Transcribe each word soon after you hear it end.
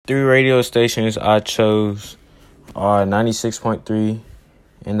three radio stations I chose are 96.3,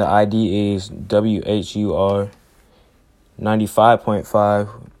 and the ID is WHUR,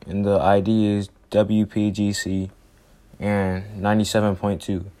 95.5, and the ID is WPGC, and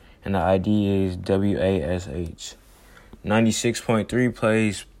 97.2, and the ID is WASH. 96.3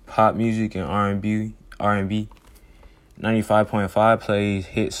 plays pop music and R&B. 95.5 plays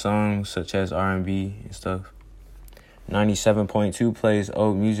hit songs such as R&B and stuff. 97.2 plays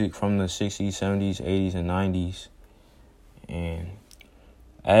old music from the 60s, 70s, 80s, and 90s. And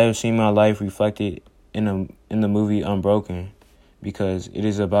I have seen my life reflected in the movie Unbroken, because it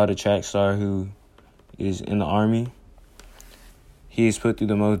is about a track star who is in the Army. He is put through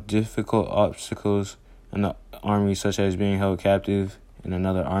the most difficult obstacles in the Army, such as being held captive in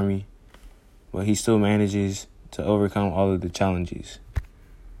another army, but he still manages to overcome all of the challenges.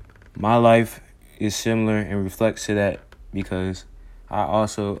 My life is similar and reflects to that, because I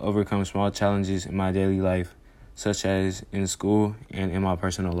also overcome small challenges in my daily life, such as in school and in my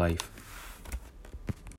personal life.